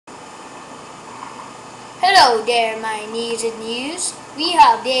Hello there, my news and news. We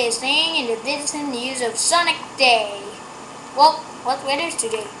have this thing in the Disney news of Sonic Day. Well, what weather is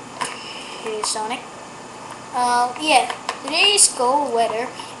today? Here's Sonic. Yeah, today is cold weather,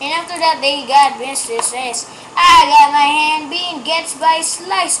 and after that they got Mr. says, I got my hand being gets by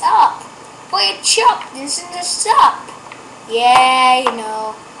sliced up. Boy, chop this in the shop. Yeah, you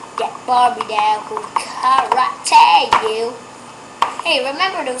know, that Barbie doll who karate you. Hey,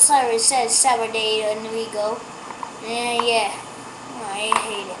 remember those Cyrus says Saturday and we go? Yeah. I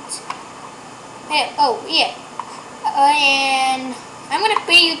hate it. Hey, oh, yeah. And I'm gonna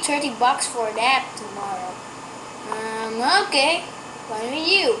pay you $30 for that tomorrow. Okay. Fine with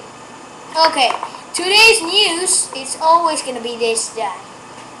you. Okay. Today's news is always gonna be this guy.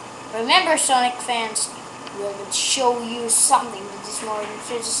 Remember, Sonic fans, we're gonna show you something this morning,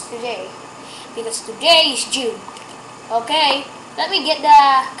 just today. Because today is June. Okay. Let me get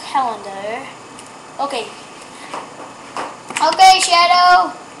the calendar. Okay. Okay,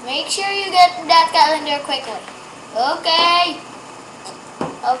 Shadow. Make sure you get that calendar quickly. Okay.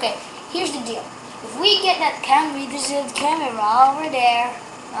 Okay. Here's the deal. If we get that camera, there's a camera over there.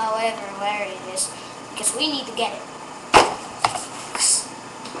 However, where it is. Because we need to get it.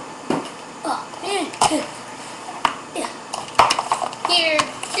 Here.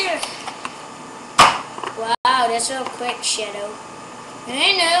 Wow, that's so quick, Shadow.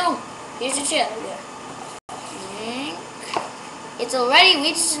 I know. Here's the Shadow. It's already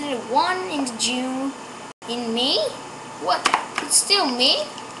reached 1 in June. In May? What? It's still May?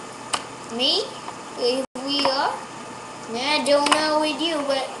 May? If we are? I don't know with you,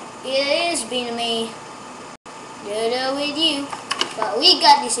 but it is been May. Don't know with you. But we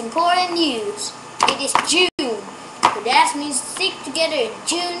got this important news. It is June. So that means stick together in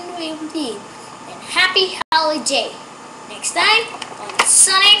June 15th. And happy holiday. Next time on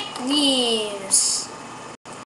Sonic News.